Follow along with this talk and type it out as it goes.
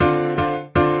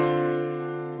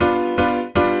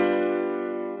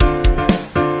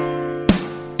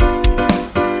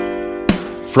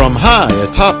From high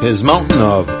atop his mountain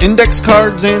of index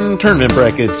cards and tournament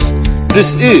brackets,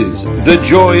 this is The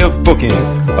Joy of Booking,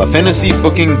 a fantasy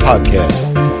booking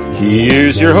podcast.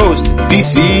 Here's your host,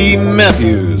 DC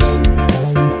Matthews.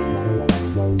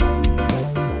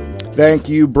 Thank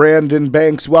you, Brandon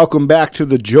Banks. Welcome back to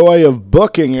The Joy of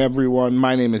Booking, everyone.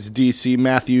 My name is DC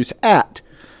Matthews at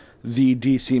the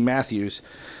DC Matthews.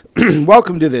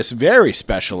 Welcome to this very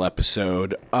special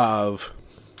episode of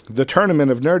the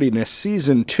Tournament of Nerdiness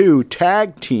Season 2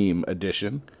 Tag Team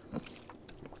Edition.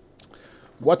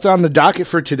 What's on the docket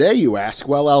for today, you ask?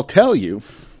 Well, I'll tell you.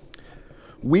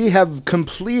 We have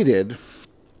completed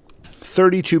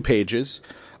 32 pages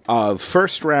of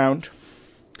first round.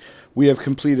 We have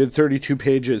completed 32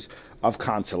 pages of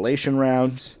consolation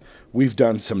rounds. We've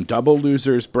done some double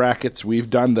losers brackets. We've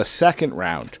done the second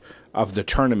round of the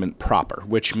tournament proper,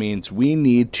 which means we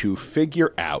need to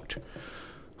figure out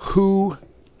who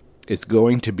is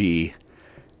going to be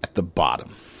at the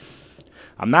bottom.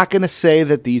 I'm not going to say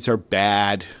that these are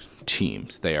bad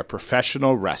teams. They are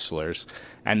professional wrestlers,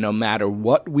 and no matter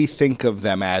what we think of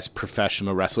them as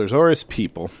professional wrestlers or as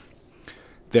people,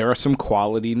 there are some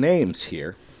quality names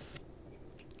here.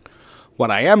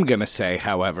 What I am going to say,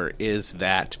 however, is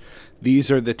that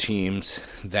these are the teams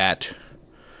that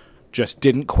just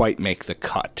didn't quite make the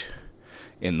cut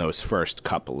in those first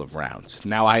couple of rounds.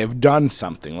 Now, I have done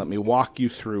something. Let me walk you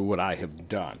through what I have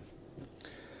done.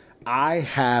 I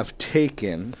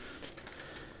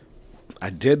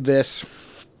did this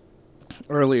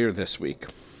earlier this week.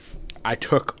 I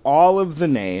took all of the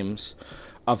names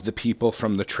of the people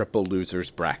from the triple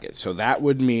losers bracket. So that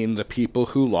would mean the people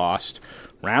who lost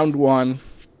round one,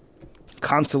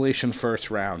 consolation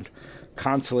first round,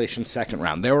 consolation second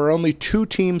round. There were only 2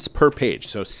 teams per page,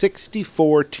 so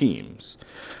 64 teams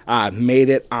made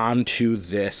it onto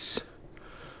this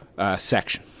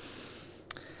section.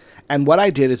 And what I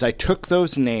did is I took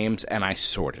those names and I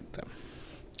sorted them.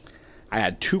 I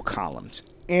had 2 columns,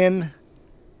 in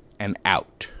and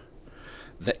out.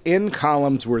 The in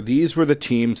columns these were the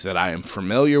teams that I am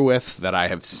familiar with, that I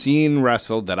have seen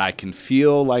wrestled, that I can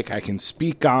feel like I can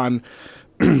speak on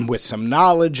with some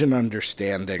knowledge and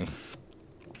understanding.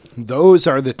 Those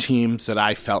are the teams that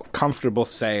I felt comfortable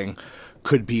saying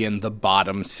could be in the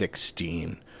bottom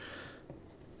 16.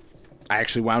 I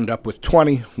actually wound up with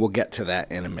 20. We'll get to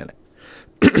that in a minute.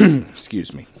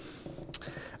 Excuse me.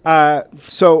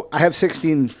 So I have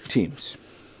 16 teams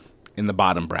in the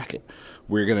bottom bracket.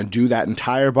 We're going to do that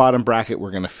entire bottom bracket.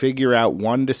 We're going to figure out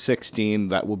 1 to 16.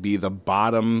 That will be the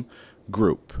bottom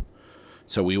group.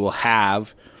 So we will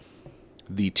have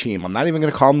the team. I'm not even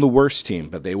going to call them the worst team,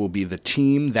 but they will be the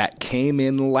team that came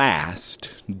in last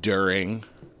during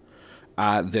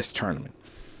this tournament.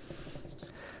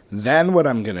 Then what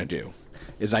I'm going to do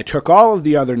is I took all of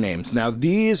the other names. Now,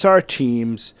 these are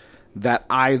teams that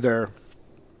either...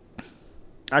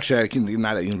 Actually, I can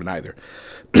not even either.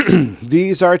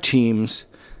 These are teams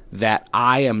that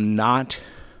I am not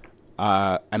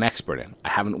an expert in. I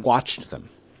haven't watched them.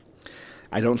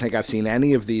 I don't think I've seen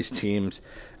any of these teams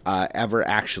ever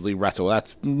actually wrestle.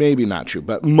 That's maybe not true,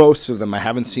 but most of them, I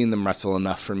haven't seen them wrestle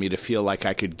enough for me to feel like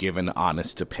I could give an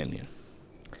honest opinion.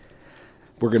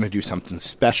 We're going to do something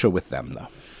special with them, though,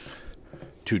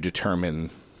 to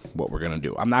determine what we're going to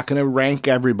do. I'm not going to rank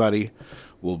everybody.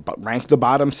 We'll rank the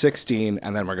bottom 16,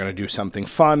 and then we're going to do something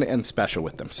fun and special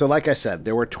with them. So like I said,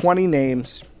 there were 20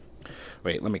 names.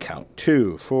 Wait, let me count.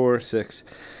 2, 4, 6,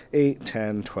 8,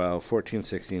 10, 12, 14,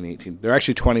 16, 18. There are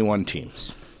actually 21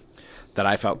 teams that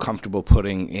I felt comfortable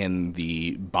putting in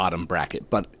the bottom bracket,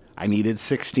 but I needed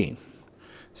 16.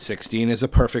 16 is a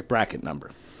perfect bracket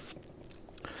number.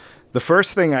 The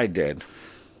first thing I did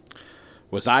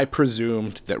was I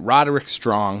presumed that Roderick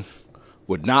Strong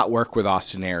would not work with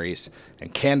Austin Aries,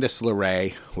 and Candice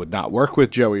LeRae would not work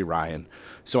with Joey Ryan.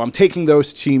 So I'm taking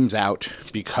those teams out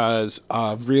because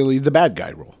of really the bad guy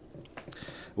rule.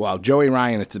 Well, Joey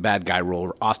Ryan, it's the bad guy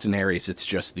rule. Austin Aries, it's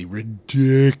just the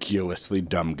ridiculously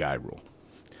dumb guy rule.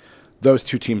 Those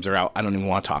 2 teams are out. I don't even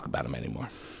want to talk about them anymore.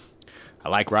 I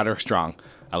like Roderick Strong.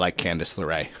 I like Candice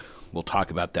LeRae. We'll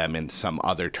talk about them in some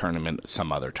other tournament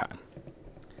some other time.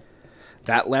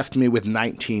 That left me with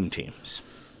 19 teams.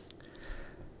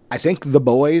 I think the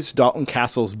boys, Dalton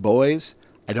Castle's boys,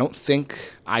 I don't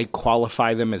think I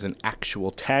qualify them as an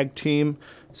actual tag team,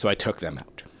 so I took them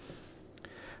out.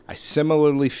 I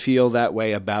similarly feel that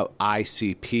way about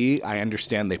ICP. I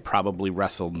understand they probably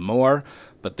wrestled more,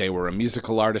 but they were a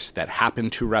musical artist that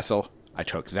happened to wrestle. I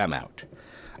took them out.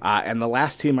 And the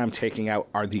last team I'm taking out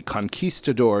are the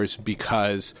Conquistadors,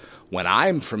 because when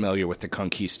I'm familiar with the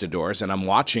Conquistadors, and I'm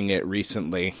watching it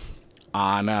recently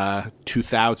on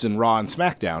 2000 Raw and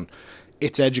SmackDown,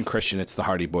 It's Edge and Christian. It's the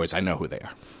Hardy Boys. I know who they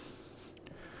are.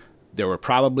 There were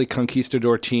probably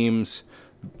Conquistador teams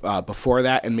before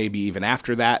that and maybe even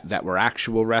after that were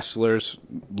actual wrestlers,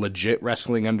 legit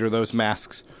wrestling under those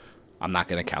masks. I'm not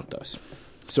going to count those.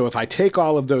 So if I take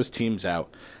all of those teams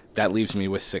out, that leaves me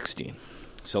with 16.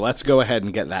 So let's go ahead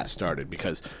and get that started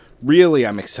because really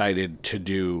I'm excited to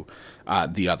do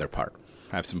the other part.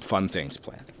 I have some fun things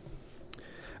planned.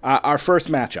 Our first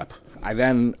matchup, I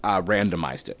then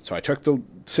randomized it. So I took the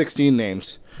 16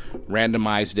 names,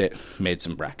 randomized it, made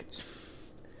some brackets.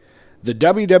 The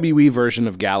WWE version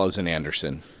of Gallows and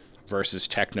Anderson versus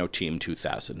Techno Team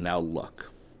 2000. Now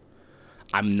look,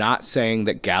 I'm not saying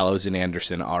that Gallows and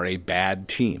Anderson are a bad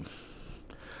team.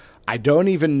 I don't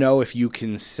even know if you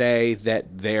can say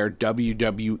that their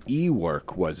WWE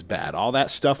work was bad. All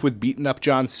that stuff with beating up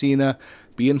John Cena,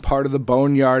 being part of the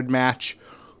Boneyard match,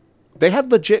 they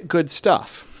had legit good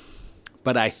stuff.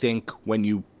 But I think when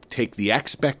you take the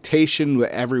expectation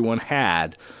that everyone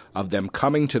had of them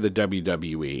coming to the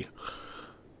WWE,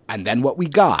 and then what we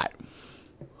got,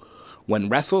 when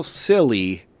Wrestle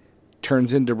Silly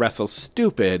turns into Wrestle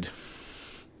Stupid,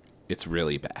 it's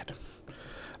really bad.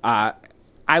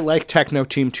 I like Techno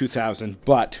Team 2000,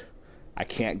 but I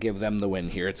can't give them the win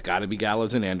here. It's got to be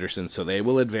Gallows and Anderson, so they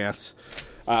will advance.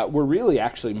 We're really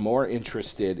actually more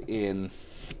interested in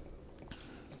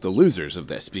the losers of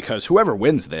this, because whoever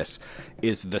wins this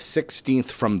is the 16th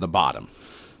from the bottom.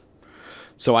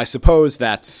 So I suppose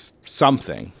that's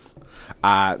something.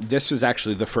 This was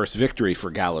actually the first victory for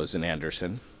Gallows and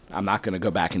Anderson. I'm not going to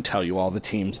go back and tell you all the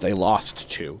teams they lost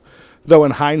to, though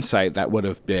in hindsight that would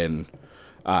have been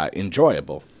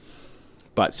enjoyable.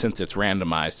 But since it's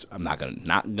randomized, I'm not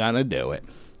gonna do it.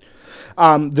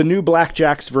 The New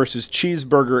Blackjacks versus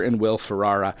Cheeseburger and Will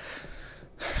Ferrara.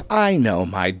 I know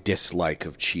my dislike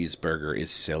of Cheeseburger is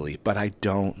silly, but I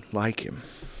don't like him.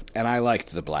 And I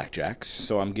liked the Blackjacks,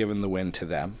 so I'm giving the win to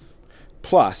them.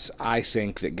 Plus, I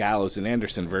think that Gallows and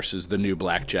Anderson versus the New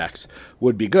Blackjacks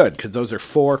would be good, because those are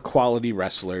 4 quality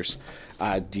wrestlers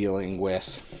dealing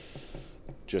with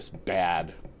just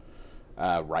bad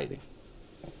writing.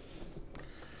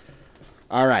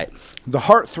 All right, the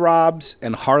Heartthrobs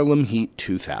and Harlem Heat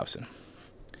 2000.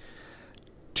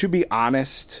 To be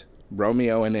honest,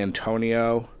 Romeo and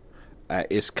Antonio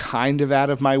is kind of out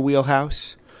of my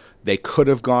wheelhouse. They could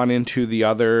have gone into the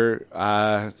other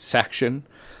section,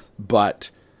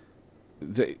 but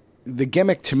the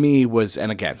gimmick to me was,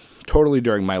 and again, totally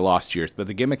during my lost years, but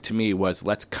the gimmick to me was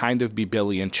let's kind of be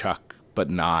Billy and Chuck, but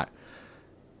not,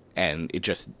 and it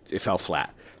fell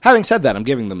flat. Having said that, I'm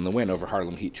giving them the win over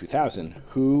Harlem Heat 2000,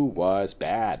 who was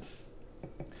bad.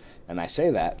 And I say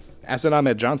that as an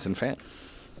Ahmed Johnson fan.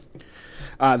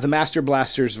 The Master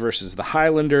Blasters versus the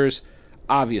Highlanders.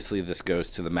 Obviously, this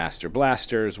goes to the Master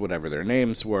Blasters, whatever their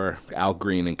names were, Al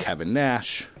Green and Kevin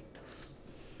Nash.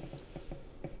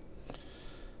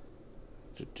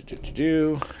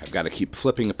 I've got to keep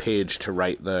flipping a page to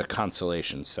write the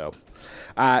consolation. So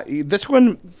this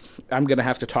one I'm going to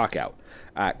have to talk out.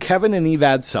 Kevin and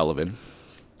Evad Sullivan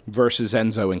versus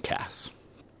Enzo and Cass.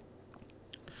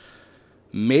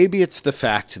 Maybe it's the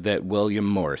fact that William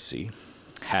Morrissey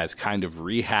has kind of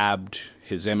rehabbed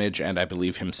his image and I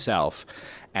believe himself,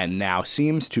 and now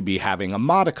seems to be having a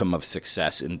modicum of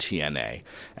success in TNA.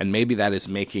 And maybe that is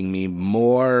making me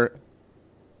more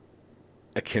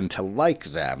akin to like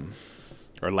them,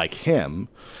 or like him,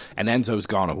 and Enzo's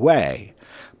gone away.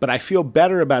 But I feel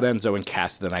better about Enzo and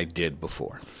Cass than I did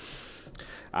before.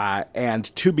 And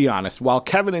to be honest, while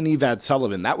Kevin and Evad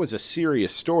Sullivan, that was a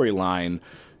serious storyline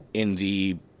in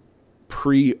the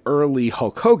pre-early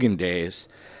Hulk Hogan days,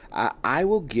 I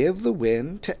will give the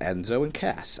win to Enzo and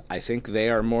Cass. I think they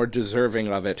are more deserving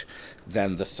of it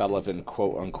than the Sullivan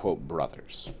quote-unquote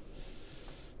brothers.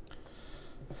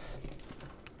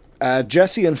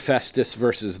 Jesse and Festus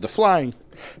versus the Flying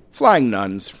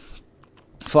Nuns.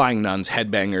 Flying Nuns,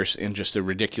 headbangers, in just a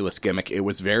ridiculous gimmick. It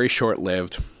was very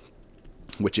short-lived,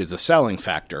 which is a selling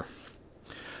factor.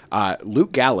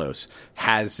 Luke Gallows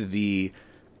has the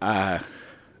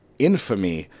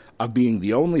infamy of being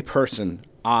the only person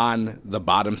on the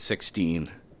bottom 16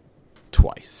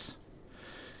 twice.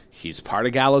 He's part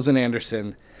of Gallows and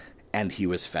Anderson, and he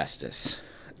was Festus.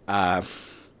 I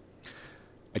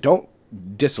don't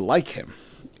dislike him.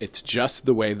 It's just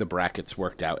the way the brackets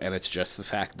worked out, and it's just the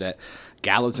fact that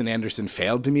Gallows and Anderson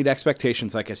failed to meet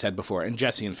expectations, like I said before, and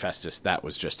Jesse and Festus, that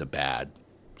was just a bad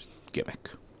gimmick.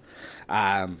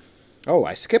 I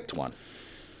skipped one.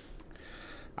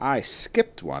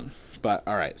 But,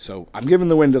 all right, so I'm giving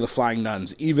the win to the Flying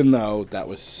Nuns, even though that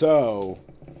was so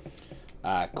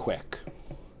quick.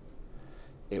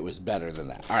 it was better than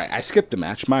that. All right, I skipped a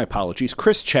match. My apologies.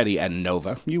 Chris Chetti and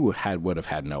Nova. You would have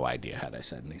had no idea had I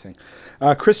said anything.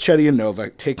 Chris Chetti and Nova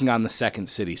taking on the Second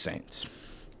City Saints.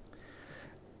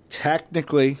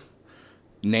 Technically,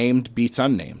 named beats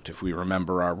unnamed, if we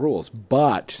remember our rules.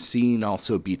 But seen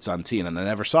also beats unseen, and I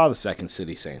never saw the Second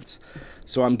City Saints.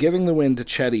 So I'm giving the win to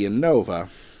Chetti and Nova.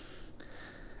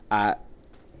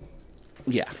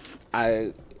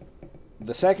 The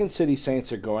Second City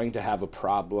Saints are going to have a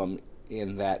problem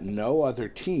in that no other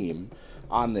team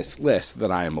on this list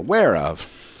that I am aware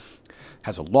of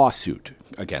has a lawsuit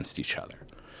against each other.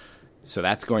 So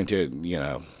that's going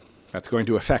to,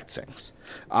 affect things.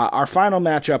 Our final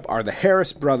matchup are the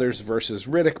Harris brothers versus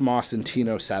Riddick Moss and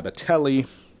Tino Sabatelli.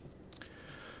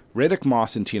 Riddick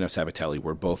Moss and Tino Sabatelli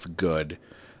were both good.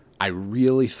 I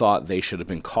really thought they should have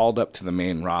been called up to the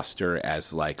main roster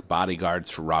as like bodyguards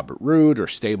for Robert Roode or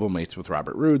stablemates with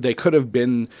Robert Roode. They could have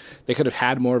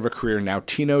had more of a career. Now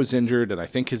Tino's injured and I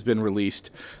think has been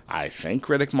released. I think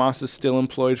Riddick Moss is still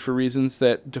employed for reasons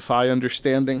that defy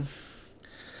understanding.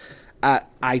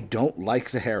 I don't like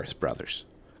the Harris brothers.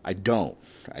 I don't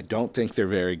think they're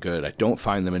very good. I don't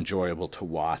find them enjoyable to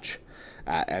watch.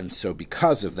 And so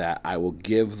because of that, I will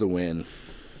give the win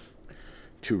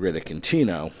to Riddick and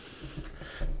Tino,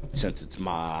 since it's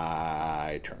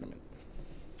my tournament.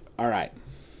 All right.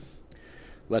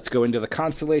 Let's go into the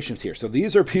consolations here. So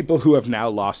these are people who have now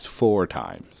lost 4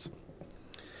 times.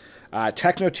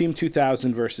 Techno Team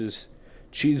 2000 versus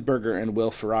Cheeseburger and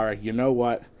Will Ferrara. You know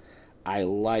what? I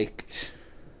liked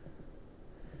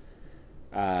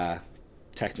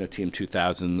Techno Team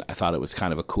 2000. I thought it was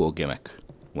kind of a cool gimmick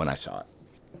when I saw it.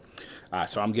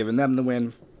 So I'm giving them the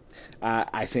win.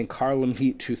 I think Harlem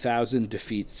Heat 2000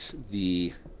 defeats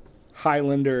the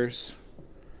Highlanders.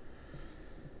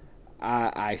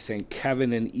 I think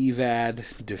Kevin and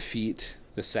Evad defeat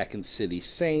the Second City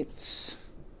Saints.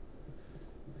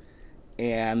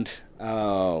 And,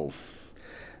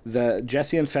 the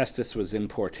Jesse and Festus was in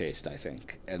poor taste, I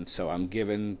think. And so I'm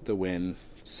giving the win,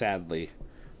 sadly,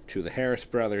 to the Harris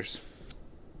brothers.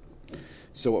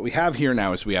 So what we have here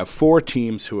now is we have 4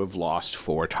 teams who have lost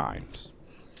 4 times.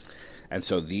 And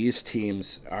so these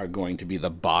teams are going to be the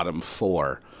bottom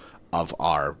 4 of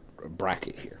our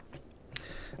bracket here.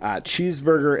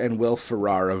 Cheeseburger and Will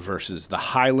Ferrara versus the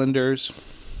Highlanders.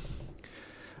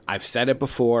 I've said it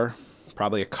before,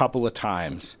 probably a couple of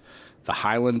times. The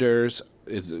Highlanders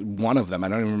is one of them, I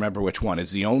don't even remember which one,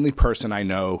 is the only person I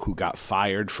know who got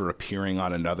fired for appearing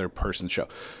on another person's show.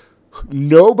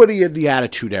 Nobody in the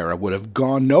Attitude Era would have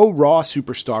gone, no Raw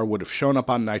superstar would have shown up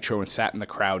on Nitro and sat in the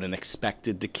crowd and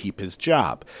expected to keep his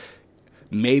job.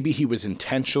 Maybe he was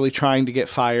intentionally trying to get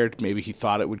fired. Maybe he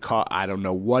thought it would cost. I don't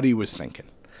know what he was thinking.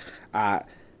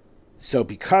 So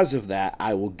because of that,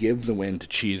 I will give the win to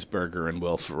Cheeseburger and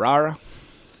Will Ferrara.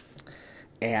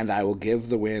 And I will give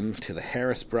the win to the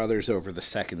Harris brothers over the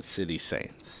Second City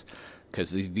Saints.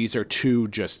 Because these are 2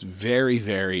 just very,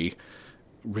 very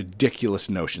ridiculous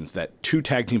notions that 2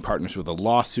 tag team partners with a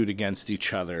lawsuit against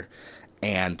each other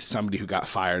and somebody who got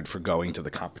fired for going to the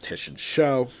competition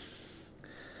show.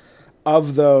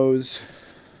 Of those,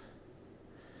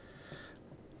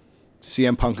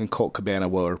 CM Punk and Colt Cabana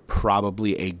were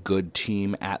probably a good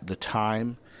team at the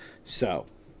time. So,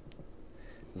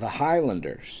 the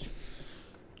Highlanders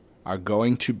are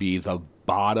going to be the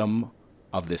bottom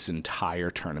of this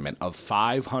entire tournament. Of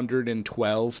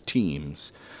 512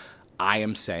 teams, I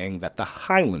am saying that the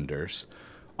Highlanders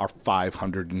are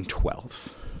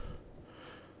 512th.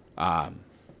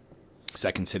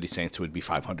 Second City Saints would be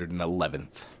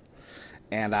 511th.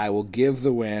 And I will give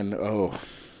the win,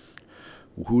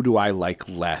 who do I like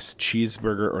less,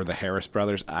 Cheeseburger or the Harris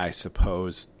brothers? I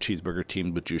suppose Cheeseburger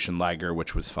teamed with Jushin Liger,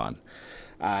 which was fun.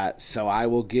 So I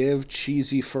will give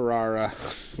Cheesy Ferrara,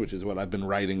 which is what I've been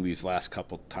writing these last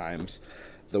couple times,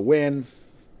 the win.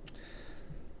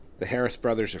 The Harris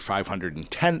brothers are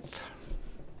 510th.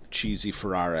 Cheesy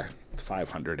Ferrara,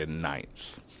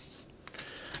 509th.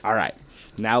 All right,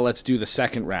 now let's do the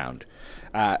second round.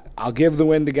 I'll give the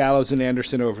win to Gallows and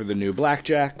Anderson over the New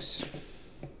Blackjacks.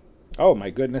 Oh, my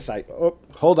goodness.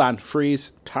 Hold on.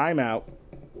 Freeze. Time out.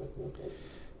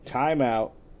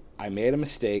 I made a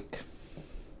mistake.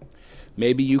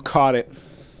 Maybe you caught it.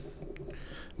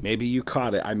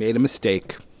 I made a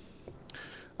mistake.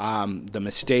 The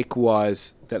mistake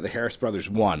was that the Harris brothers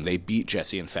won. They beat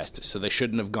Jesse and Festus, so they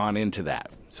shouldn't have gone into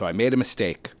that. So I made a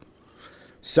mistake.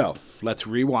 So let's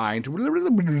rewind.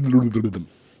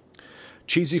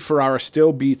 Cheesy Ferrara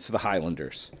still beats the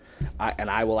Highlanders. And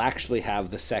I will actually have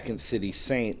the Second City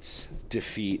Saints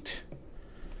defeat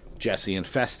Jesse and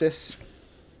Festus.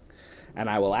 And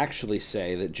I will actually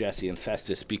say that Jesse and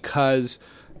Festus, because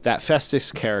that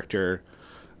Festus character,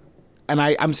 and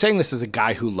I'm saying this as a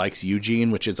guy who likes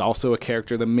Eugene, which is also a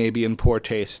character that may be in poor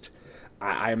taste.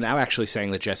 I am now actually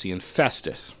saying that Jesse and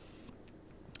Festus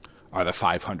are the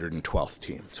 512th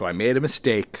team. So I made a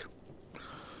mistake.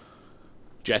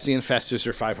 Jesse and Festus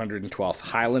are 512th.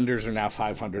 Highlanders are now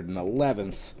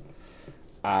 511th.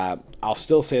 I'll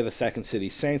still say the Second City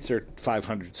Saints are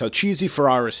 500. So Cheesy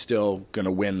Farrar is still going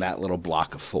to win that little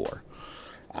block of 4.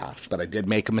 But I did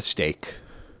make a mistake.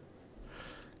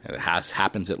 And it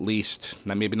happens at least,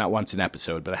 maybe not once an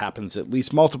episode, but it happens at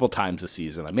least multiple times a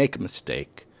season. I make a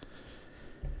mistake.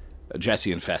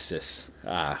 Jesse and Festus,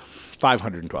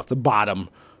 512th, the bottom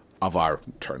of our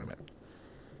tournament.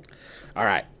 All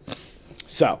right.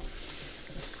 So,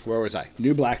 where was I?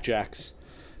 New Blackjacks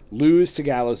lose to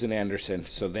Gallows and Anderson,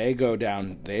 so they go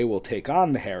down. They will take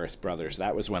on the Harris brothers.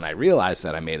 That was when I realized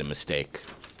that I made a mistake.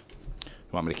 You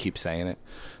want me to keep saying it?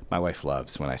 My wife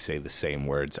loves when I say the same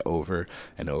words over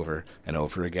and over and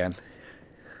over again.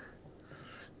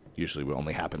 Usually it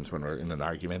only happens when we're in an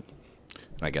argument.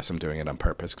 And I guess I'm doing it on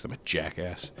purpose because I'm a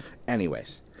jackass.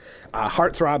 Anyways,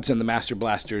 Heartthrobs and the Master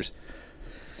Blasters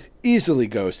easily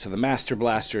goes to the Master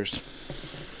Blasters.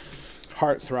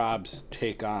 Heartthrobs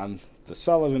take on the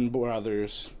Sullivan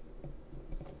brothers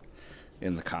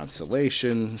in the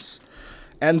Constellations.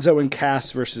 Enzo and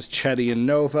Cass versus Chetty and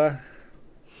Nova.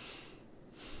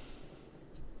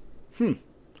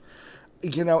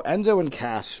 You know, Enzo and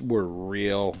Cass were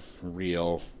real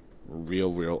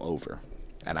over.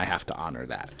 And I have to honor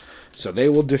that. So they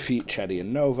will defeat Chetty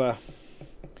and Nova.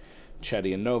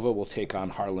 Chetty and Nova will take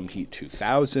on Harlem Heat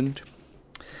 2000.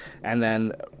 And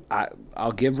then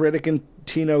I'll give Riddick and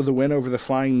Tino the win over the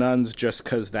Flying Nuns just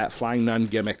because that Flying Nun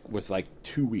gimmick was like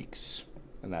 2 weeks.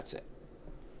 And that's it.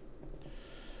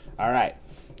 All right.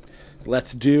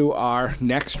 Let's do our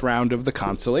next round of the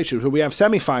Constellation. We have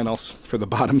semifinals for the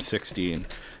bottom 16.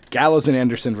 Gallows and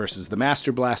Anderson versus the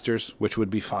Master Blasters, which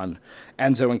would be fun.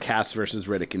 Enzo and Cass versus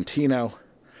Riddick and Tino,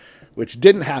 which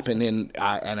didn't happen in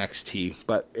NXT,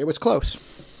 but it was close.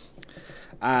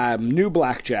 New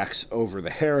Blackjacks over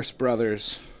the Harris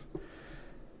brothers.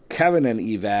 Kevin and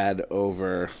Evad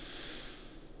over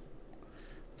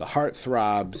the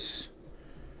Heartthrobs.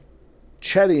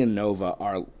 Chetty and Nova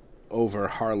are over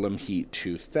Harlem Heat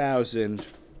 2000.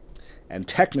 And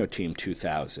Techno Team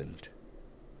 2000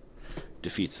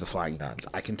 defeats the Flying Nuns.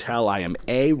 I can tell I am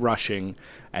A, rushing,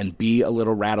 and B, a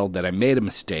little rattled that I made a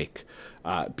mistake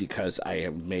because I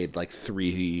have made like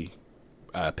 3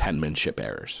 penmanship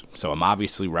errors. So I'm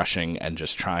obviously rushing and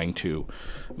just trying to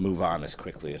move on as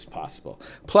quickly as possible.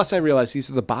 Plus, I realize these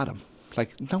are the bottom.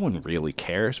 Like, no one really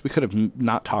cares. We could have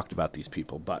not talked about these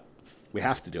people, but we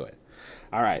have to do it.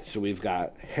 All right, so we've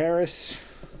got Harris,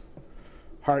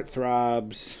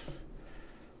 Heartthrobs,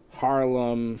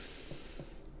 Harlem,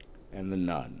 and the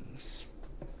Nuns.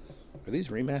 Are these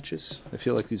rematches? I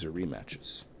feel like these are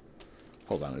rematches.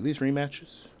 Hold on, are these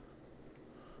rematches?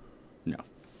 No.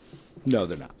 No,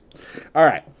 they're not. All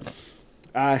right.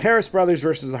 Harris Brothers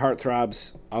versus the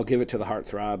Heartthrobs. I'll give it to the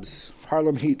Heartthrobs.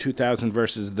 Harlem Heat 2000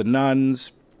 versus the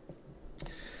Nuns.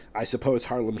 I suppose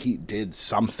Harlem Heat did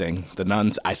something. The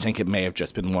Nuns, I think it may have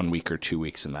just been 1 week or 2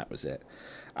 weeks, and that was it.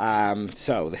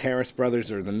 So, the Harris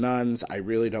Brothers are the Nuns. I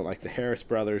really don't like the Harris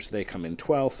Brothers. They come in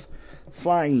 12th.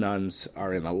 Flying Nuns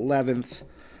are in 11th.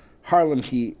 Harlem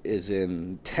Heat is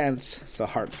in 10th. The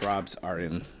Heartthrobs are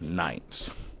in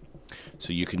 9th.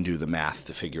 So you can do the math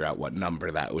to figure out what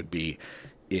number that would be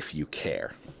if you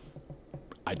care.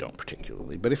 I don't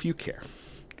particularly, but if you care.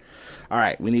 All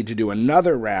right, we need to do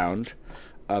another round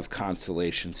of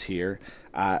constellations here.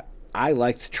 I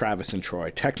liked Travis and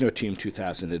Troy. Techno Team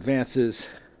 2000 advances.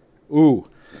 Ooh,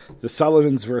 the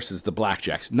Sullivans versus the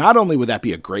Blackjacks. Not only would that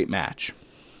be a great match,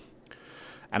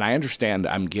 and I understand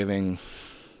I'm giving...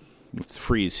 Let's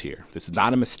freeze here. This is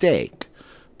not a mistake,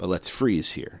 but let's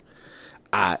freeze here.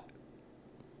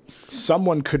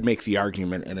 Someone could make the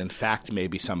argument, and in fact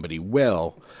maybe somebody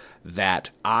will,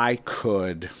 that I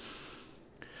could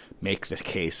make the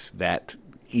case that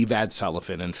Evad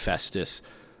Sullivan and Festus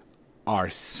are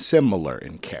similar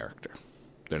in character.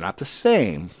 They're not the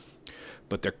same,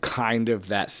 but they're kind of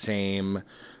that same,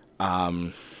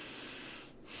 low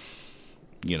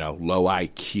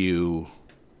IQ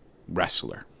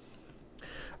wrestler.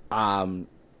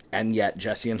 And yet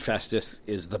Jesse and Festus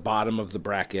is the bottom of the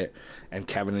bracket, and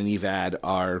Kevin and Evad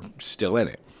are still in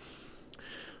it.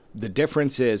 The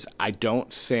difference is I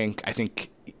think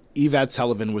Evad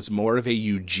Sullivan was more of a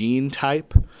Eugene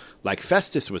type. Like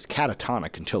Festus was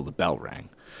catatonic until the bell rang.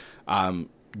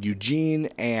 Eugene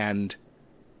and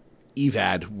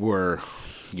Evad were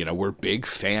were big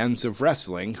fans of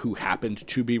wrestling who happened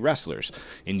to be wrestlers.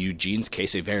 In Eugene's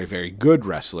case, a very, very good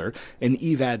wrestler. In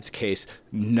Evad's case,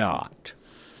 not.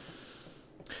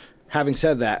 Having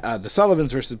said that, the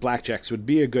Sullivans versus Blackjacks would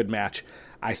be a good match.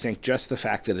 I think just the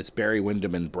fact that it's Barry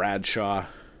Windham and Bradshaw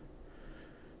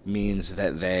means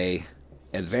that they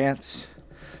advance.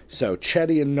 So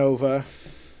Chetty and Nova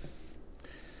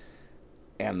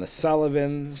and the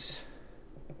Sullivans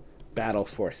battle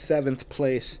for 7th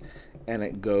place, and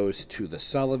it goes to the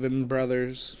Sullivan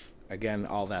brothers. Again,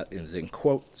 all that is in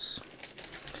quotes.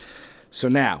 So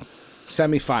now,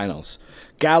 semifinals.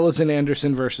 Gallows and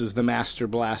Anderson versus the Master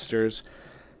Blasters.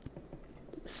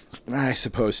 I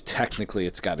suppose technically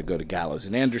it's got to go to Gallows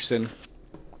and Anderson.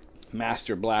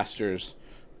 Master Blasters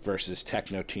versus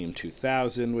Techno Team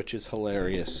 2000, which is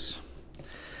hilarious.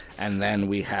 And then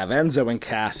we have Enzo and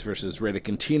Cass versus Riddick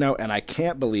and Tino, and I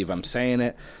can't believe I'm saying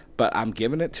it, but I'm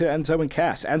giving it to Enzo and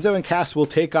Cass. Enzo and Cass will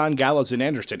take on Gallows and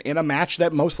Anderson in a match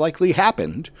that most likely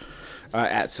happened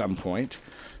at some point.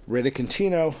 Riddick and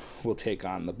Tino will take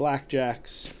on the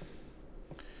Blackjacks.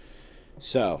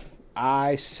 So,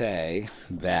 I say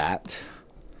that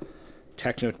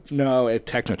Techno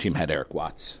Team had Eric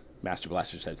Watts. Master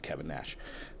Blasters had Kevin Nash.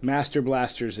 Master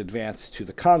Blasters advance to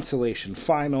the Consolation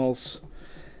Finals.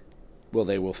 Well,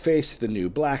 they will face the new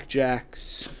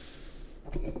Blackjacks.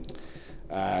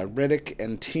 Riddick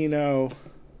and Tino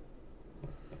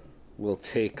will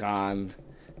take on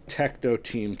Techno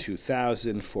Team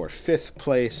 2000 for 5th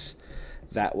place.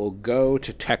 That will go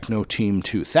to Techno Team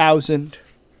 2000.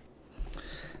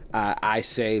 I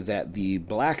say that the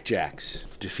Blackjacks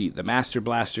defeat the Master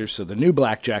Blasters, so the new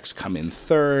Blackjacks come in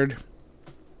 3rd.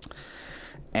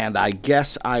 And I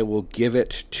guess I will give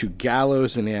it to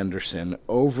Gallows and Anderson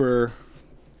over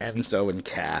Enzo and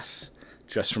Cass,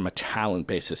 just from a talent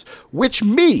basis. Which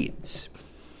means,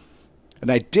 and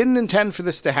I didn't intend for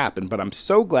this to happen, but I'm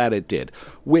so glad it did,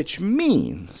 which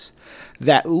means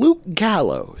that Luke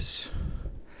Gallows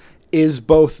is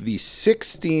both the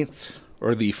 16th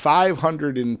or the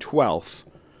 512th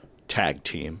tag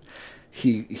team.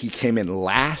 He came in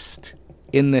last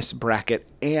in this bracket,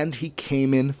 and he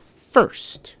came in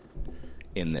first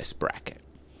in this bracket.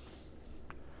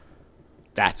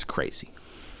 That's crazy.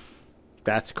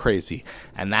 That's crazy.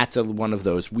 And that's one of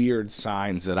those weird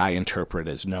signs that I interpret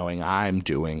as knowing I'm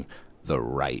doing the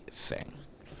right thing.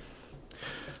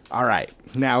 All right.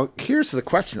 Now, here's the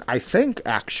question. I think,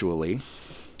 actually,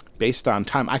 based on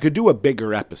time, I could do a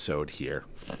bigger episode here.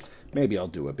 Maybe I'll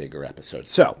do a bigger episode.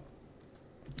 So,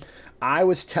 I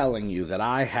was telling you that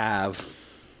I have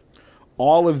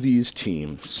all of these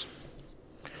teams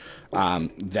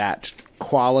that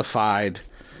qualified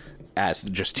as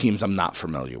just teams I'm not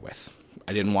familiar with.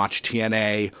 I didn't watch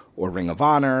TNA or Ring of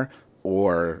Honor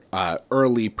or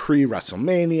early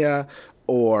pre-WrestleMania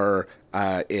or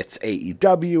it's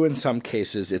AEW in some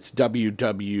cases. It's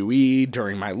WWE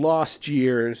during my Lost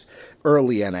years,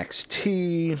 early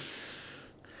NXT,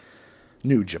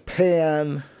 New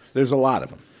Japan. There's a lot of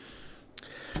them.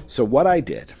 So what I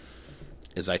did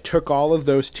is I took all of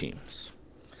those teams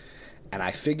and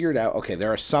I figured out, okay,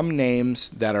 there are some names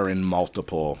that are in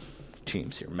multiple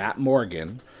teams here. Matt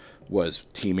Morgan was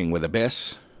teaming with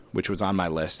Abyss, which was on my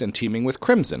list, and teaming with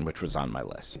Crimson, which was on my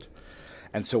list.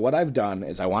 And so what I've done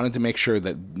is I wanted to make sure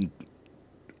that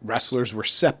wrestlers were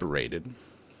separated,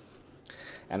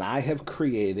 and I have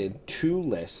created 2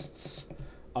 lists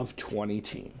of 20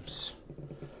 teams.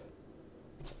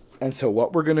 And so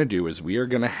what we're going to do is we are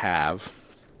going to have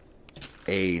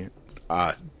a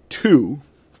 2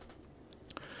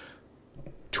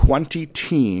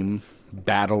 20-team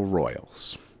battle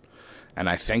royals. And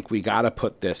I think we got to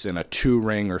put this in a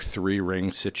 2-ring or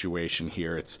 3-ring situation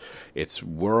here. It's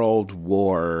World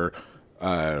War,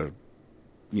 World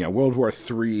War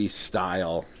III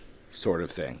style sort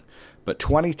of thing. But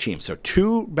 20 teams, so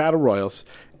 2 battle royals,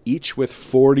 each with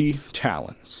 40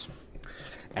 talents.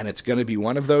 And it's going to be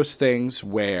one of those things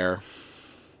where,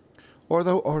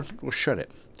 or should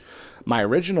it? My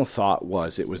original thought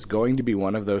was it was going to be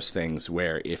one of those things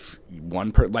where if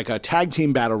like a tag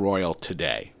team battle royal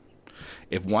today,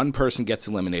 if one person gets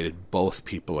eliminated, both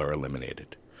people are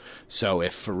eliminated. So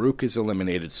if Farouk is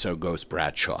eliminated, so goes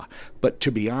Bradshaw. But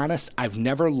to be honest, I've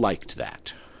never liked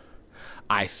that.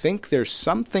 I think there's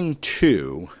something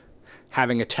to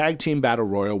having a tag team battle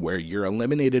royal where you're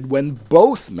eliminated when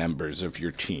both members of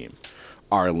your team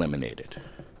are eliminated.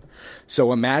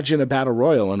 So imagine a battle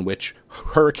royal in which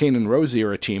Hurricane and Rosie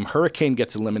are a team. Hurricane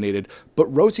gets eliminated, but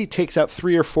Rosie takes out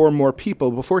 3 or 4 more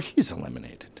people before he's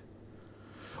eliminated.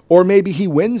 Or maybe he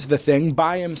wins the thing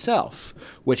by himself,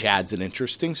 which adds an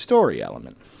interesting story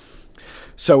element.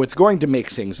 So it's going to make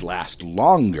things last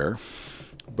longer.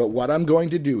 But what I'm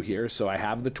going to do here, so I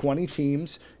have the 20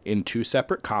 teams in 2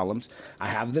 separate columns. I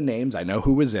have the names. I know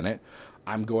who was in it.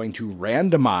 I'm going to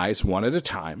randomize one at a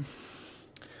time.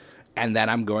 And then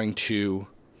I'm going to,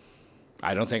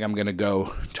 I don't think I'm going to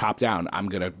go top down. I'm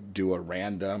going to do a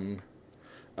random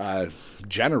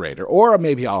generator. Or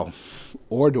maybe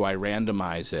or do I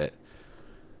randomize it?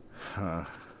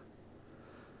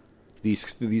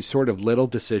 These sort of little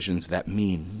decisions that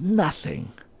mean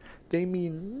nothing. They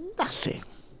mean nothing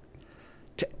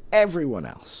to everyone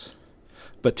else.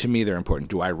 But to me, they're important.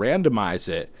 Do I randomize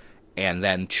it and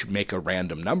then make a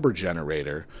random number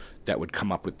generator that would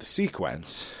come up with the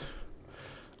sequence?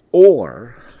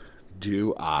 Or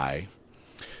do I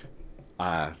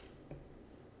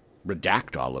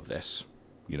redact all of this?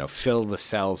 Fill the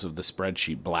cells of the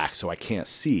spreadsheet black so I can't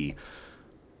see,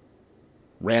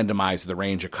 randomize the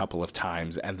range a couple of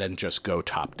times, and then just go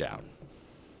top down.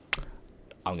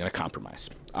 I'm going to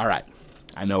compromise. All right.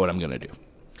 I know what I'm going to do.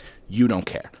 You don't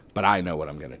care, but I know what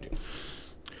I'm going to do.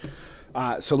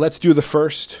 So let's do the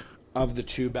first of the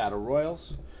 2 battle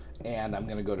royals. And I'm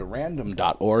going to go to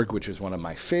random.org, which is one of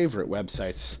my favorite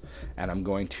websites. And I'm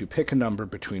going to pick a number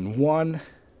between 1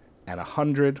 and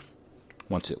 100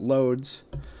 once it loads.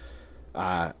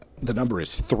 The number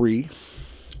is 3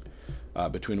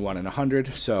 between 1 and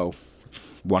 100. So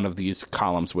one of these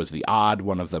columns was the odd.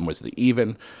 One of them was the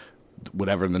even.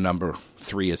 Whatever the number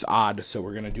 3 is odd. So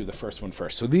we're going to do the first one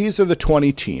first. So these are the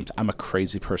 20 teams. I'm a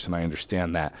crazy person. I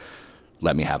understand that.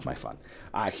 Let me have my fun.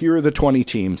 Here are the 20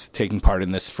 teams taking part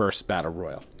in this first battle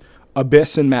royal.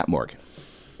 Abyss and Matt Morgan.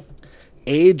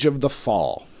 Age of the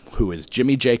Fall, who is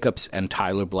Jimmy Jacobs and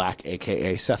Tyler Black,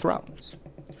 a.k.a. Seth Rollins.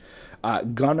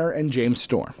 Gunner and James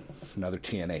Storm, another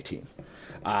TNA team.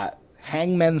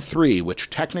 Hangmen 3, which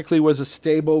technically was a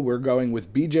stable. We're going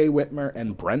with BJ Whitmer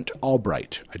and Brent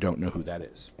Albright. I don't know who that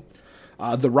is.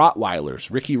 The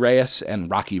Rottweilers, Ricky Reyes and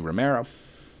Rocky Romero.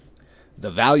 The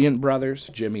Valiant Brothers,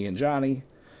 Jimmy and Johnny.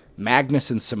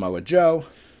 Magnus and Samoa Joe.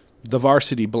 The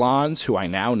Varsity Blondes, who I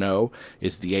now know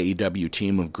is the AEW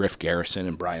team of Griff Garrison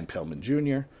and Brian Pillman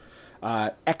Jr.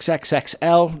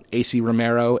 XXXL, AC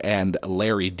Romero and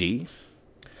Larry D.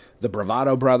 The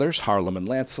Bravado Brothers, Harlem and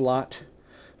Lancelot.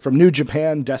 From New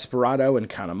Japan, Desperado and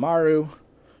Kanemaru.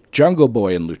 Jungle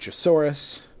Boy and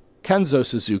Luchasaurus. Kenzo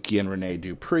Suzuki and Rene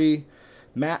Dupree.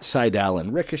 Matt Sydal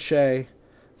and Ricochet.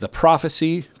 The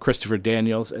Prophecy, Christopher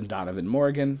Daniels and Donovan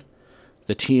Morgan.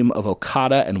 The team of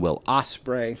Okada and Will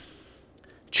Ospreay.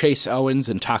 Chase Owens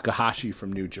and Takahashi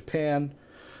from New Japan.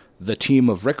 The team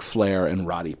of Ric Flair and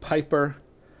Roddy Piper.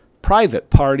 Private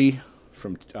Party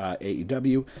from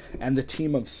AEW. And the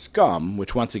team of Scum,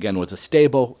 which once again was a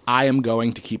stable. I am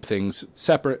going to keep things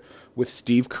separate with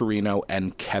Steve Corino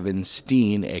and Kevin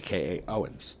Steen, a.k.a.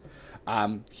 Owens.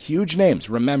 Huge names.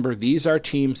 Remember, these are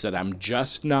teams that I'm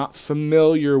just not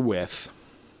familiar with.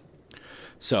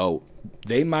 So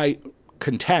they might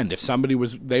contend.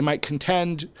 They might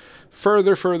contend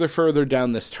further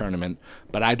down this tournament,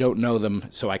 but I don't know them,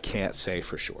 so I can't say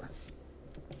for sure.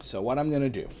 So what I'm going to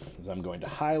do is I'm going to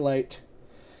highlight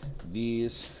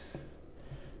these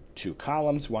 2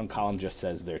 columns. One column just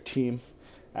says their team.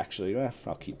 Actually,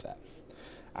 I'll keep that.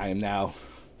 I am now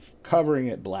covering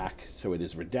it black, so it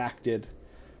is redacted.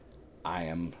 I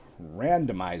am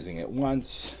randomizing it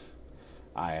once.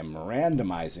 I am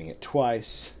randomizing it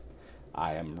twice.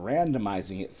 I am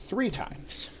randomizing it 3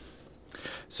 times.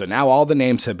 So now all the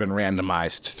names have been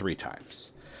randomized 3 times.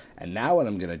 And now what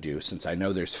I'm going to do, since I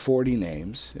know there's 40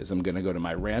 names, is I'm going to go to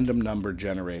my random number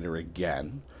generator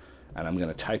again, and I'm going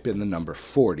to type in the number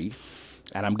 40,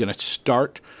 and I'm going to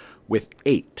start with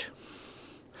 8.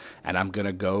 And I'm going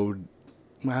to go,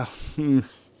 I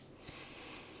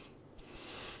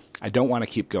don't want to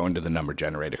keep going to the number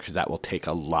generator because that will take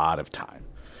a lot of time.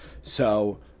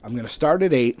 So I'm going to start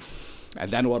at 8,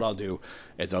 and then what I'll do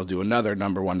is I'll do another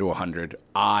number 1 to 100.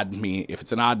 If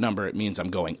it's an odd number, it means I'm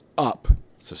going up.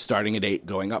 So starting at 8,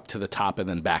 going up to the top, and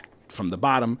then back from the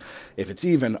bottom. If it's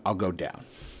even, I'll go down.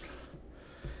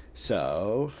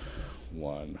 So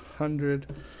 100.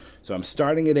 So I'm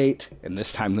starting at 8, and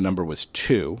this time the number was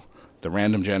 2. The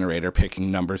random generator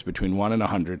picking numbers between 1 and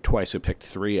 100. Twice it picked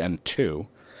 3 and 2.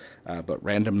 But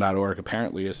random.org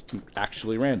apparently is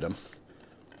actually random.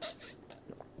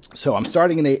 So I'm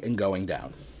starting at 8 and going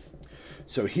down.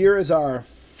 So here is our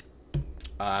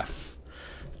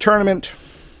tournament.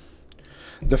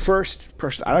 The first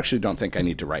person, I actually don't think I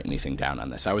need to write anything down on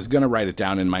this. I was going to write it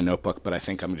down in my notebook, but I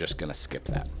think I'm just going to skip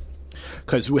that.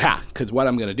 Because what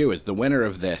I'm going to do is the winner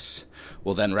of this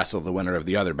will then wrestle the winner of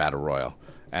the other Battle Royal,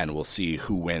 and we'll see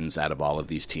who wins out of all of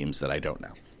these teams that I don't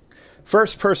know.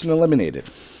 First person eliminated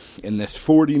in this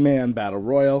 40-man battle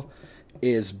royal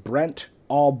is Brent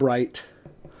Albright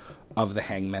of the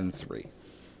Hangmen 3.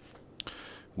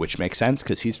 Which makes sense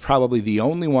because he's probably the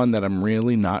only one that I'm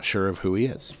really not sure of who he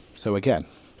is. So again,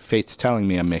 fate's telling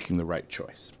me I'm making the right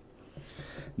choice.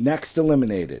 Next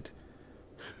eliminated,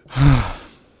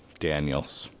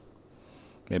 Daniels.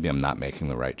 Maybe I'm not making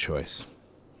the right choice.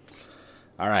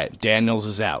 All right, Daniels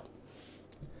is out.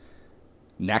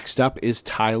 Next up is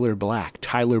Tyler Black.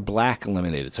 Tyler Black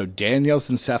eliminated. So Daniels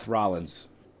and Seth Rollins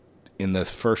in the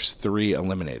first 3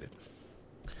 eliminated.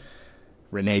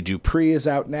 Rene Dupree is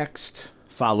out next,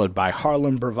 followed by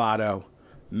Harlan Bravado,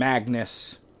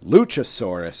 Magnus,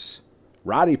 Luchasaurus,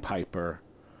 Roddy Piper,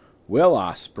 Will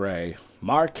Ospreay,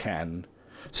 Mark Henn.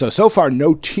 So far,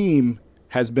 no team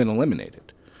has been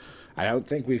eliminated. I don't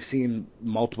think we've seen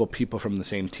multiple people from the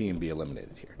same team be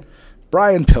eliminated here.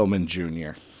 Brian Pillman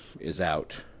Jr. is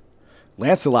out.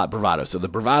 Lancelot Bravado. So the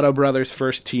Bravado brothers'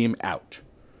 first team out.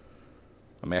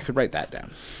 I mean, I could write that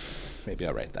down. Maybe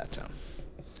I'll write that down.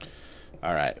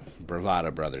 All right.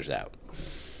 Bravado brothers out.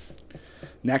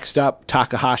 Next up,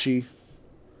 Takahashi.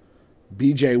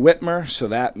 BJ Whitmer. So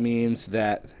that means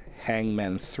that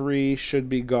Hangmen 3 should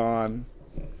be gone.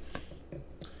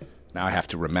 Now I have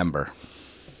to remember.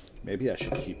 Maybe I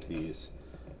should keep these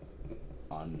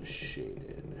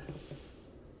unshaded.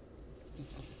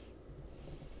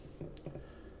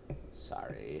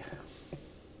 Sorry.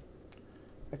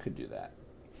 I could do that.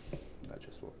 I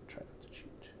just will try not to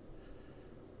cheat.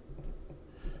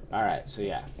 All right, so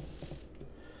yeah.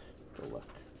 Go look.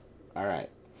 All right.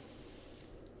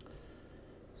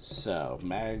 So,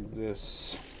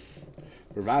 Magnus,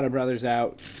 Bravado Brothers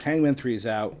out. Hangman 3's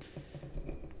out.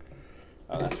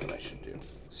 Oh, that's what I should do.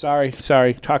 Sorry.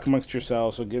 Talk amongst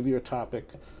yourselves. I'll give you a topic.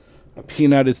 A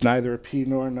peanut is neither a pea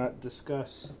nor a nut.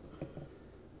 Discuss.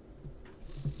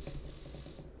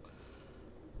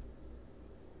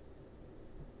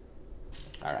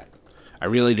 All right. I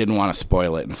really didn't want to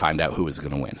spoil it and find out who was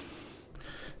going to win.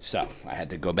 So I had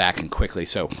to go back and quickly.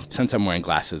 So since I'm wearing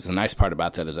glasses, the nice part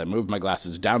about that is I moved my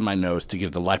glasses down my nose to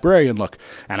give the librarian look,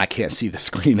 and I can't see the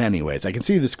screen anyways. I can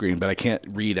see the screen, but I can't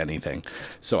read anything.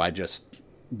 So I just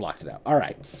blocked it out. All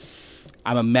right.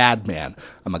 I'm a madman.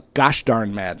 I'm a gosh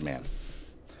darn madman.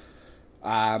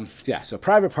 So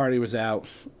Private Party was out.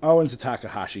 Owens and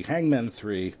Takahashi. Hangman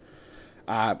 3.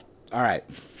 All right.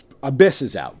 Abyss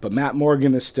is out, but Matt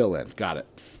Morgan is still in. Got it.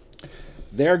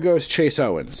 There goes Chase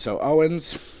Owens. So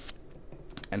Owens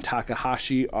and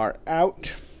Takahashi are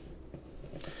out.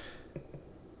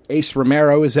 Ace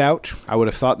Romero is out. I would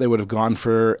have thought they would have gone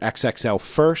for XXL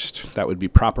first. That would be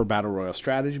proper Battle Royal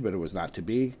strategy, but it was not to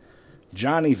be.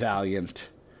 Johnny Valiant,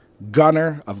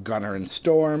 Gunner of Gunner and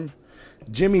Storm.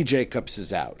 Jimmy Jacobs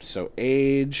is out. So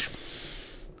Age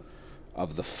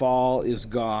of the Fall is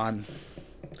gone.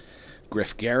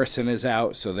 Griff Garrison is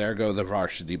out, so there go the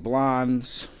Varsity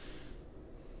Blondes.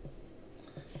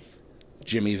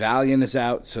 Jimmy Valiant is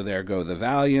out, so there go the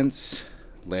Valiants.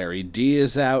 Larry D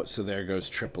is out, so there goes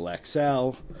Triple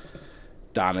XL.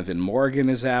 Donovan Morgan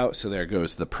is out, so there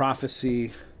goes the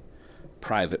Prophecy.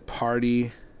 Private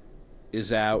Party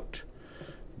is out.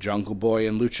 Jungle Boy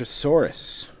and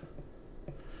Luchasaurus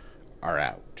are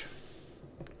out.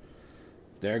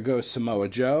 There goes Samoa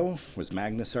Joe. Was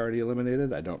Magnus already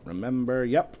eliminated? I don't remember.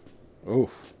 Yep. Oh,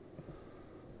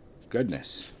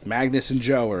 goodness. Magnus and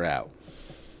Joe are out.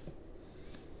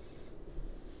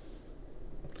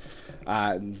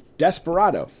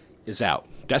 Desperado is out.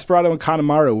 Desperado and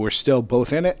Kanemaru were still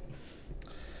both in it.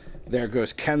 There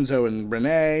goes Kenzo and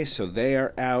Renee, so they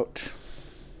are out.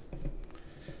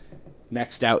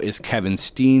 Next out is Kevin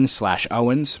Steen /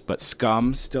 Owens, but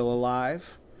Scum still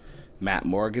alive. Matt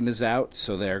Morgan is out,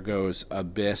 so there goes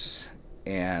Abyss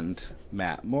and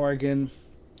Matt Morgan.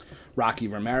 Rocky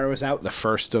Romero is out, the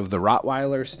first of the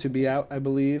Rottweilers to be out, I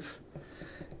believe.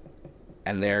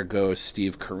 And there goes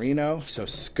Steve Corino, so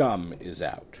Scum is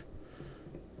out.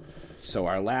 So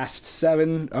our last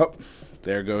 7,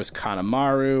 there goes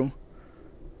Kanemaru.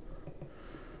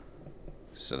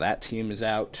 So that team is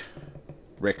out.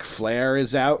 Ric Flair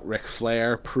is out. Ric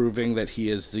Flair proving that he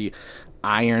is the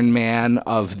Iron Man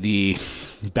of the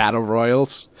Battle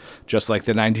Royals, just like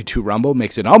the 92 Rumble,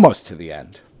 makes it almost to the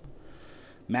end.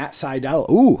 Matt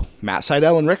Sydal. Matt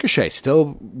Sydal and Ricochet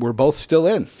we're both still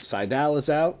in. Sydal is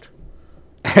out.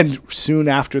 And soon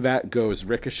after that goes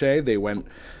Ricochet. They went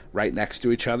right next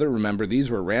to each other. Remember, these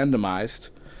were randomized.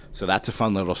 So that's a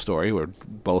fun little story where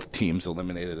both teams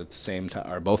eliminated at the same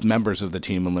time, or both members of the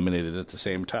team eliminated at the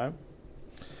same time.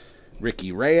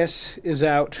 Ricky Reyes is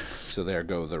out, so there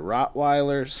go the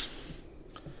Rottweilers.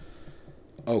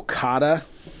 Okada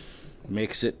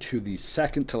makes it to the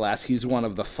second to last. He's one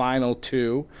of the final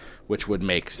two, which would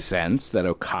make sense that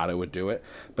Okada would do it.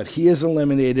 But he is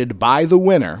eliminated by the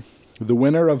winner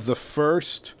of the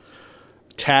first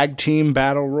tag team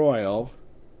battle royal,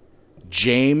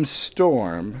 James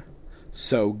Storm.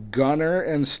 So Gunner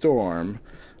and Storm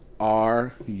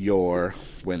are your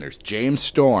winners. James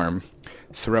Storm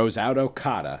throws out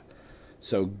Okada.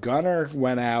 So Gunner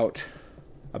went out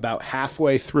about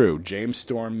halfway through. James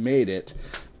Storm made it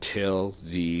till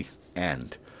the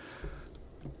end.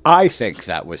 I think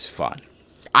that was fun.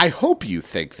 I hope you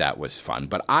think that was fun,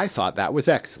 but I thought that was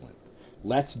excellent.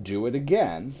 Let's do it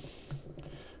again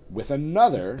with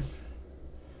another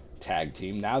tag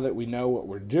team. Now that we know what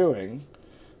we're doing,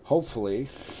 hopefully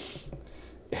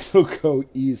it'll go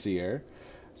easier.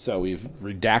 So we've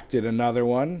redacted another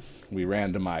one. We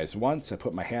randomized once. I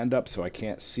put my hand up so I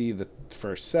can't see the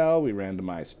first cell. We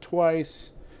randomized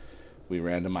twice. We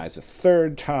randomize a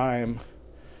third time.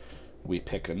 We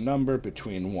pick a number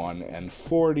between 1 and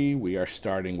 40. We are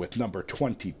starting with number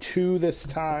 22 this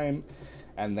time.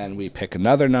 And then we pick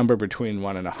another number between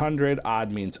 1 and 100.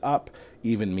 Odd means up.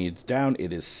 Even means down.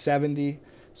 It is 70.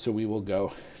 So we will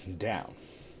go down.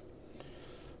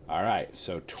 All right.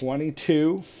 So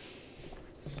 22.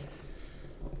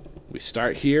 We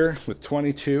start here with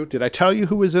 22. Did I tell you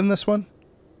who was in this one?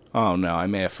 Oh, no, I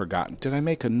may have forgotten. Did I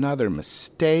make another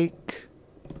mistake?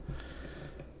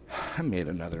 I made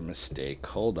another mistake.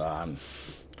 Hold on.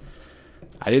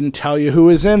 I didn't tell you who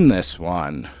was in this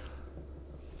one.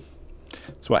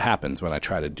 That's what happens when I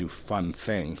try to do fun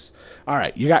things. All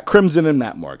right, you got Crimson and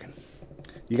Matt Morgan.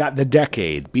 You got The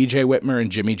Decade, BJ Whitmer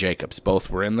and Jimmy Jacobs. Both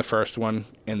were in the first one,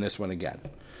 in this one again.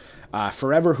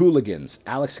 Forever Hooligans,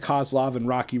 Alex Kozlov and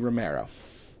Rocky Romero.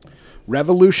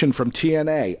 Revolution from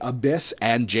TNA, Abyss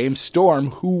and James Storm,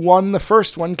 who won the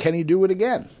first one. Can he do it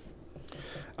again?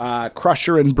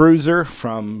 Crusher and Bruiser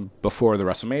from before the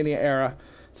WrestleMania era.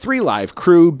 3 Live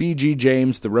Crew, BG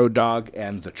James, The Road Dogg,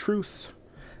 and The Truth.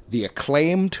 The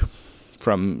Acclaimed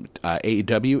from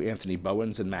AEW, Anthony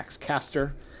Bowens and Max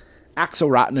Caster.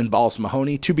 Axel Rotten and Balls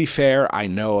Mahoney. To be fair, I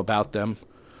know about them.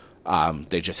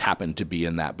 They just happened to be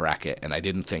in that bracket, and I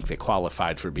didn't think they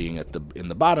qualified for being in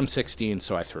the bottom 16,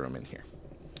 so I threw them in here.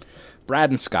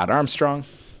 Brad and Scott Armstrong.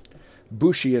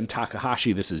 Bushi and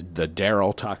Takahashi. This is the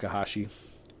Daryl Takahashi.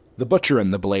 The Butcher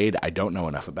and the Blade. I don't know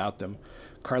enough about them.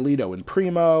 Carlito and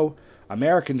Primo.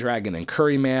 American Dragon and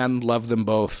Curryman. Love them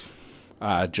both.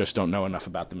 Just don't know enough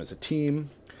about them as a team.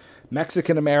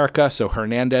 Mexican America. So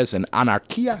Hernandez and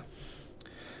Anarquia.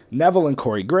 Neville and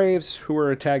Corey Graves, who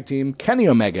were a tag team. Kenny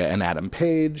Omega and Adam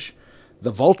Page. The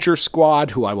Vulture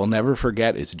Squad, who I will never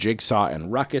forget, is Jigsaw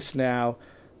and Ruckus now.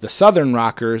 The Southern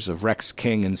Rockers of Rex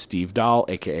King and Steve Dahl,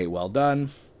 a.k.a. Well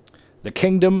Done. The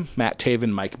Kingdom, Matt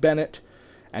Taven, Mike Bennett.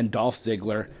 And Dolph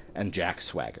Ziggler and Jack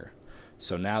Swagger.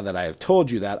 So now that I have told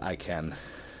you that, I can...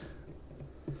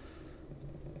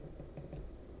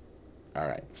 All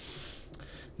right.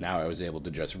 Now I was able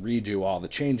to just redo all the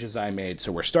changes I made.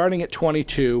 So we're starting at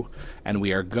 22, and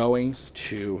we are going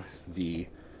to the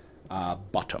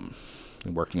bottom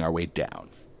and working our way down.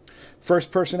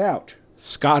 First person out,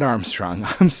 Scott Armstrong.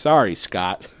 I'm sorry,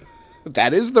 Scott.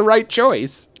 That is the right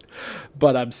choice,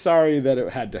 but I'm sorry that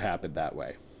it had to happen that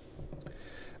way.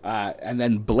 And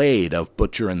then Blade of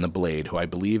Butcher and the Blade, who I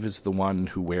believe is the one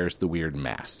who wears the weird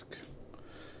mask.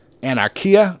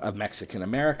 Anarquia of Mexican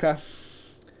America.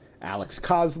 Alex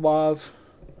Kozlov,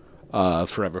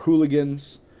 Forever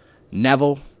Hooligans.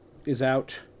 Neville is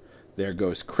out. There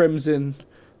goes Crimson.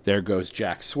 There goes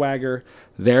Jack Swagger.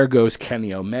 There goes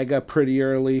Kenny Omega pretty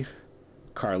early.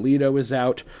 Carlito is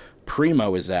out.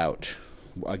 Primo is out.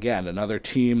 Again, another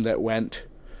team that went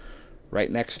right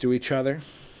next to each other.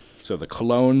 So the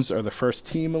Colognes are the first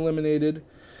team eliminated.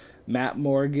 Matt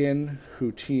Morgan,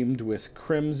 who teamed with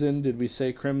Crimson. Did we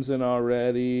say Crimson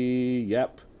already?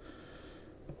 Yep.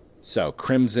 So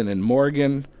Crimson and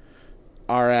Morgan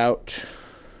are out.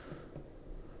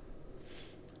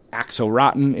 Axel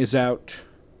Rotten is out.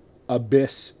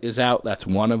 Abyss is out. That's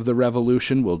one of the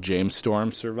Revolution. Will James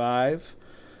Storm survive?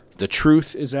 The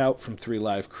Truth is out from 3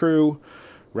 Live Crew.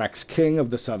 Rex King of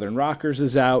the Southern Rockers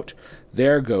is out.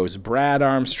 There goes Brad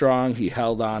Armstrong. He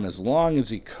held on as long as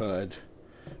he could.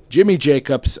 Jimmy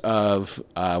Jacobs of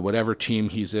whatever team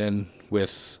he's in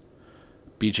with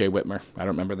BJ Whitmer. I don't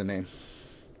remember the name.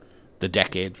 The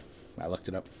Decade. I looked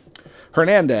it up.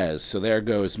 Hernandez. So there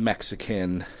goes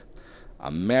Mexican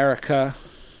America.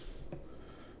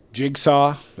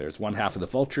 Jigsaw. There's one half of the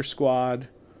Vulture Squad.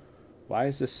 Why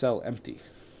is this cell empty?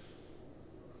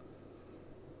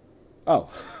 Oh,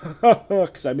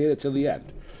 because I made it to the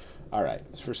end. All right.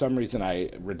 For some reason, I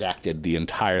redacted the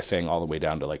entire thing all the way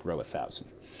down to like row 1,000.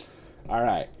 All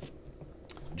right.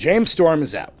 James Storm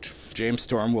is out. James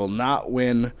Storm will not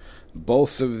win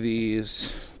both of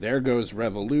these. There goes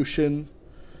Revolution.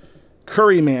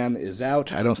 Curryman is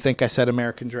out. I don't think I said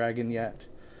American Dragon yet.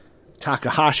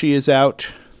 Takahashi is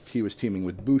out. He was teaming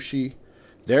with Bushi.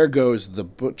 There goes the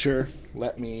Butcher.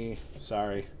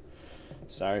 Sorry.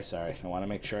 I want to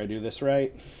make sure I do this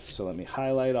right. So let me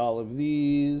highlight all of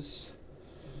these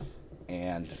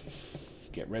and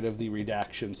get rid of the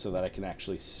redaction so that I can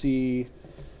actually see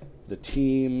the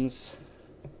teams.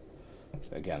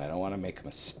 Again, I don't want to make a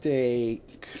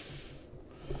mistake.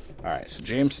 All right, so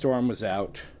James Storm was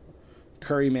out.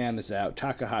 Curryman is out.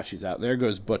 Takahashi's out. There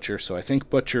goes Butcher. So I think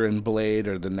Butcher and Blade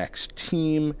are the next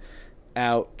team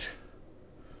out.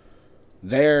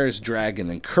 There's Dragon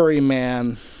and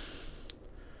Curryman.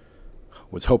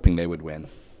 Was hoping they would win.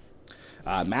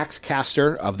 Max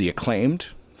Caster of the Acclaimed.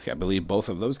 I believe both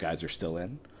of those guys are still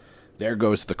in. There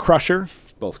goes the Crusher.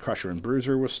 Both Crusher and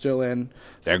Bruiser were still in.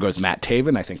 There goes Matt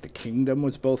Taven. I think the Kingdom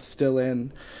was both still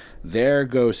in. There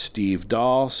goes Steve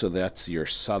Dahl. So that's your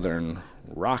Southern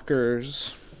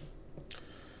Rockers.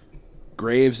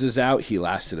 Graves is out. He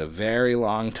lasted a very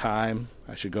long time.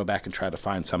 I should go back and try to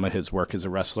find some of his work as a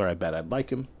wrestler. I bet I'd like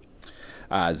him.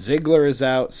 Ziggler is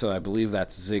out. So I believe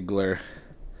that's Ziggler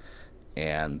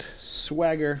and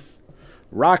Swagger.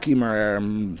 Rocky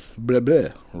Romero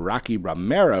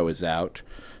is out.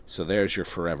 So there's your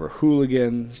Forever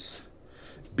Hooligans.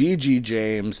 BG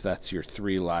James, that's your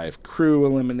 3 live crew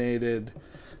eliminated.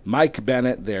 Mike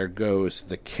Bennett, there goes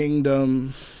the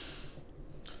Kingdom.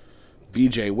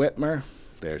 BJ Whitmer,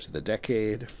 there's the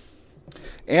Decade.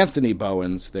 Anthony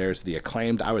Bowens, there's the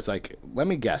Acclaimed. I was like, let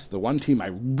me guess, the one team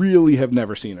I really have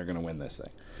never seen are going to win this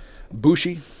thing.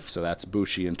 Bushi, so that's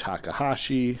Bushi and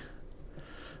Takahashi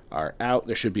are out.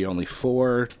 There should be only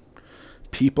 4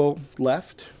 people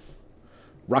left.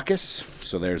 Ruckus,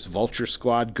 so there's Vulture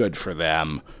Squad, good for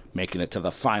them, making it to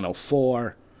the final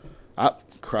 4. Up,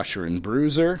 Crusher and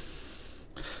Bruiser.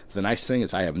 The nice thing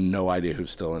is I have no idea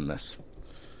who's still in this.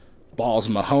 Balls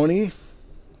Mahoney,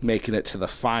 making it to the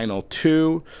final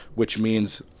 2, which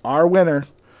means our winner,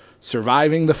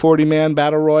 surviving the 40-man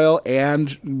battle royal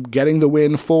and getting the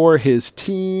win for his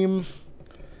team,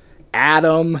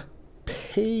 Adam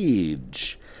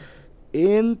Page.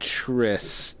 Interesting.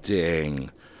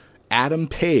 Adam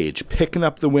Page picking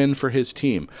up the win for his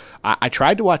team. I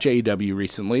tried to watch AEW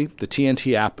recently. The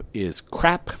TNT app is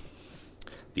crap.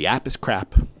 The app is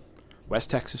crap. West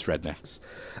Texas Rednecks.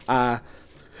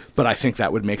 But I think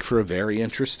that would make for a very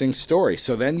interesting story.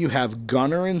 So then you have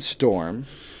Gunner and Storm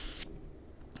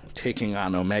taking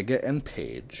on Omega and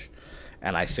Page.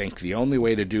 And I think the only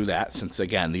way to do that, since,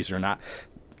 again, these are not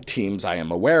teams I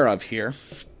am aware of here,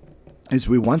 is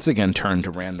we once again turn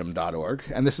to random.org.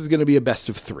 And this is going to be a best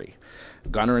of 3.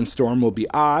 Gunner and Storm will be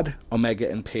odd. Omega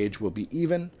and Page will be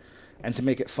even. And to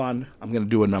make it fun, I'm going to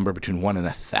do a number between 1 and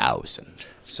 1,000.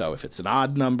 So if it's an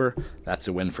odd number, that's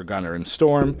a win for Gunner and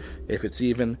Storm. If it's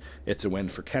even, it's a win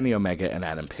for Kenny Omega and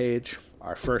Adam Page.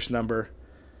 Our first number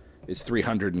is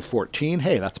 314.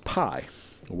 Hey, that's pi.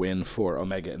 Win for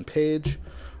Omega and Page.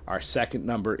 Our second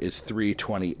number is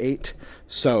 328.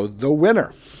 So the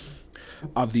winner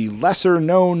of the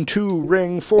lesser-known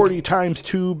 2-ring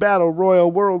 40x2 Battle Royal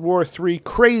World War III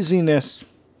craziness,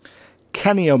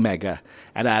 Kenny Omega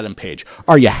and Adam Page.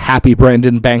 Are you happy,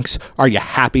 Brandon Banks? Are you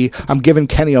happy? I'm giving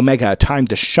Kenny Omega a time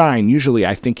to shine. Usually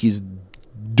I think he's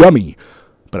dummy,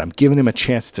 but I'm giving him a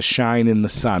chance to shine in the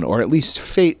sun, or at least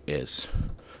fate is.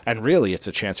 And really, it's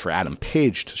a chance for Adam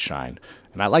Page to shine.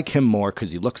 And I like him more because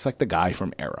he looks like the guy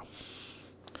from Arrow.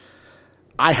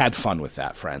 I had fun with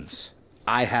that, friends.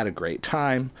 I had a great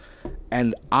time.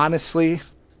 And honestly,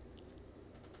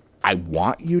 I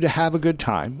want you to have a good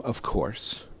time, of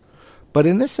course. But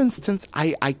in this instance,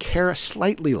 I care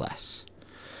slightly less.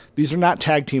 These are not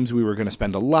tag teams we were going to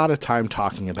spend a lot of time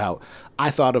talking about. I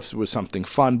thought it was something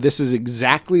fun. This is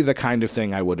exactly the kind of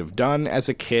thing I would have done as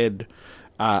a kid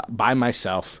by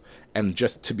myself. And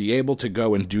just to be able to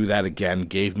go and do that again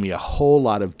gave me a whole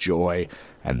lot of joy.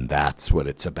 And that's what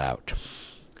it's about.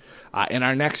 In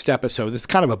our next episode, this is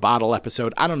kind of a bottle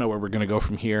episode. I don't know where we're going to go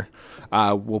from here.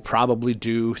 We'll probably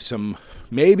do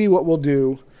maybe what we'll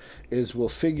do is we'll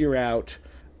figure out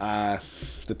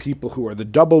the people who are the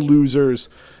double losers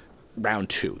round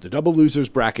 2. The double losers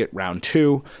bracket round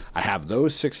 2. I have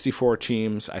those 64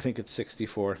 teams. I think it's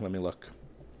 64. Let me look.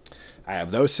 I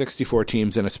have those 64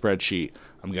 teams in a spreadsheet.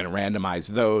 I'm going to randomize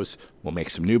those. We'll make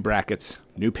some new brackets,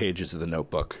 new pages of the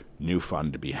notebook, new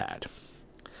fun to be had.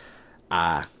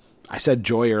 I said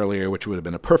joy earlier, which would have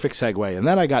been a perfect segue, and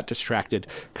then I got distracted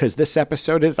because this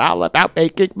episode is all about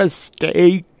making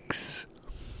mistakes.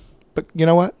 But you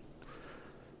know what?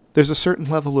 There's a certain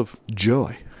level of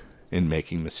joy in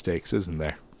making mistakes, isn't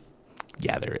there?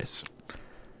 Yeah, there is.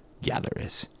 Yeah, there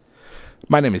is.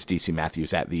 My name is DC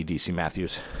Matthews, at the DC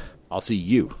Matthews. I'll see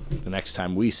you the next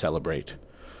time we celebrate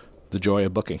the joy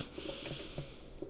of booking.